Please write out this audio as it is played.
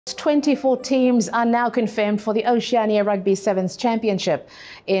24 teams are now confirmed for the Oceania Rugby Sevens Championship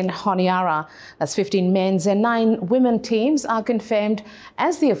in Honiara. That's 15 men's and 9 women teams are confirmed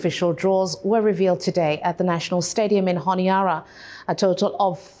as the official draws were revealed today at the National Stadium in Honiara. A total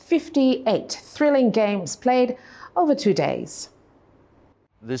of 58 thrilling games played over 2 days.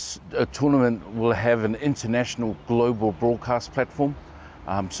 This tournament will have an international global broadcast platform.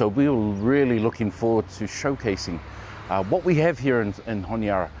 So we're really looking forward to showcasing what we have here in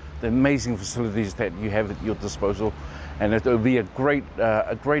Honiara, the amazing facilities that you have at your disposal, and it will be a great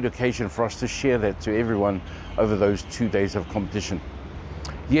occasion for us to share that to everyone over those 2 days of competition.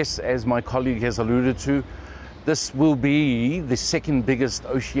 Yes, as my colleague has alluded to, this will be the second biggest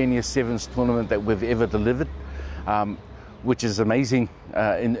Oceania Sevens tournament that we've ever delivered, which is amazing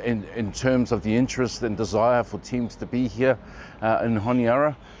in terms of the interest and desire for teams to be here in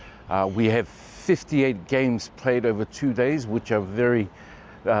Honiara. We have 58 games played over 2 days, which are very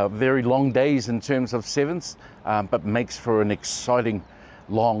long days in terms of sevens, but makes for an exciting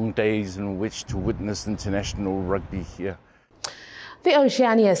long days in which to witness international rugby here. The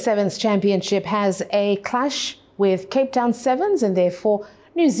Oceania Sevens Championship has a clash with Cape Town Sevens, and therefore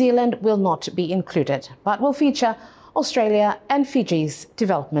New Zealand will not be included, but will feature Australia and Fiji's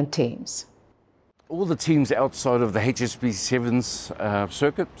development teams. All the teams outside of the HSBC Sevens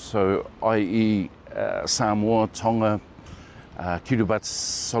circuit, so i.e. Samoa, Tonga, Kiribati,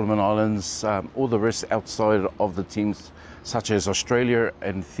 Solomon Islands, all the rest outside of the teams such as Australia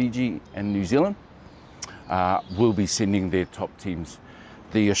and Fiji and New Zealand will be sending their top teams.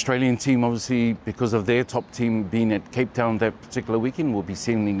 The Australian team, obviously, because of their top team being at Cape Town that particular weekend, will be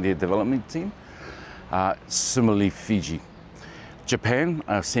sending their development team. Similarly, Fiji. Japan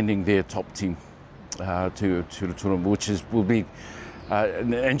are sending their top team to the tournament, which will be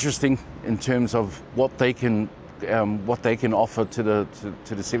interesting in terms of what they can offer to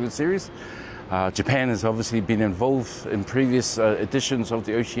the Sevens Series. Japan has obviously been involved in previous editions of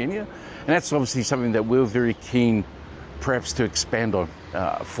the Oceania, and that's obviously something that we're very keen perhaps to expand on,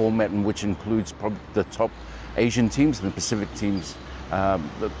 a format in which includes probably the top Asian teams and the Pacific teams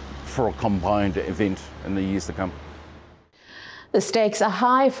for a combined event in the years to come. The stakes are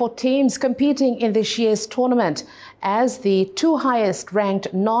high for teams competing in this year's tournament, as the 2 highest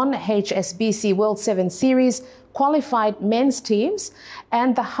ranked non-HSBC World Sevens Series qualified men's teams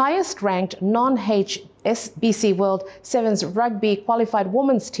and the highest ranked non-HSBC World Sevens Rugby qualified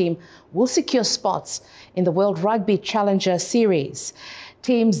women's team will secure spots in the World Rugby Challenger Series.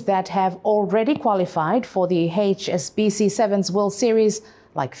 Teams that have already qualified for the HSBC Sevens World Series,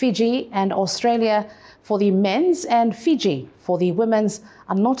 like Fiji and Australia for the men's and Fiji for the women's,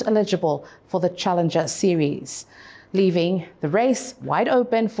 are not eligible for the Challenger Series, leaving the race wide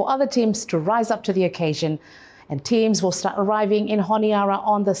open for other teams to rise up to the occasion. And teams will start arriving in Honiara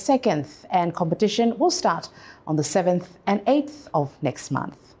on the 2nd, and competition will start on the 7th and 8th of next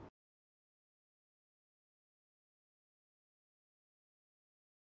month.